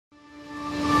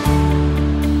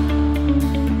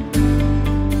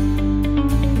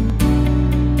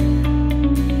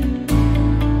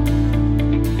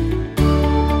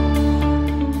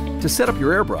set up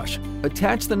your airbrush,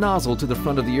 attach the nozzle to the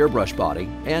front of the airbrush body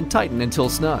and tighten until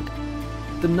snug.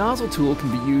 The nozzle tool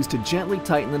can be used to gently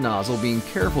tighten the nozzle, being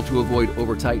careful to avoid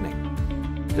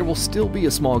over-tightening. There will still be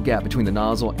a small gap between the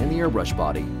nozzle and the airbrush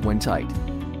body when tight.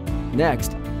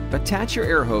 Next, attach your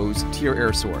air hose to your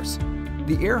air source.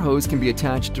 The air hose can be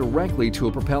attached directly to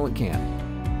a propellant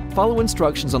can. Follow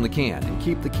instructions on the can and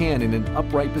keep the can in an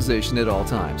upright position at all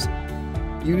times.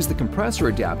 Use the compressor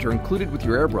adapter included with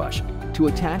your airbrush to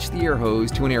attach the air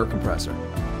hose to an air compressor.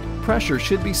 Pressure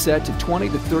should be set to 20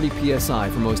 to 30 psi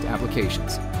for most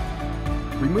applications.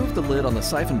 Remove the lid on the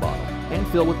siphon bottle and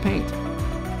fill with paint.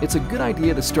 It's a good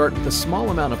idea to start with a small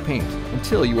amount of paint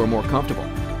until you are more comfortable.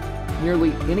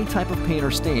 Nearly any type of paint or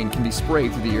stain can be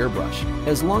sprayed through the airbrush,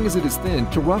 as long as it is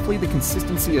thinned to roughly the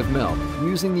consistency of milk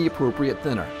using the appropriate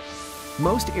thinner.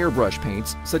 Most airbrush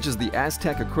paints, such as the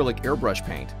Aztek acrylic airbrush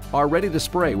paint, are ready to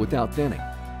spray without thinning.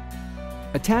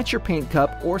 Attach your paint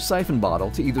cup or siphon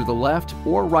bottle to either the left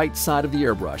or right side of the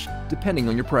airbrush, depending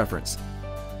on your preference.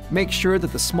 Make sure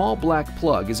that the small black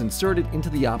plug is inserted into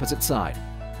the opposite side.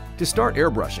 To start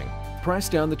airbrushing, press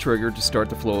down the trigger to start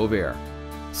the flow of air.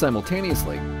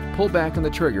 Simultaneously, pull back on the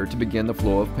trigger to begin the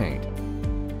flow of paint.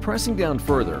 Pressing down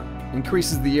further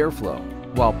increases the airflow,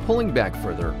 while pulling back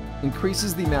further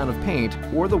increases the amount of paint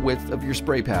or the width of your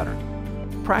spray pattern.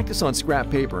 Practice on scrap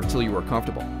paper until you are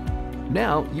comfortable.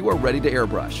 Now you are ready to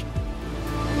airbrush.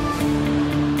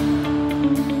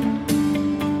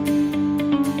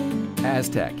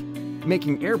 Aztek,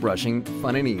 making airbrushing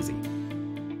fun and easy.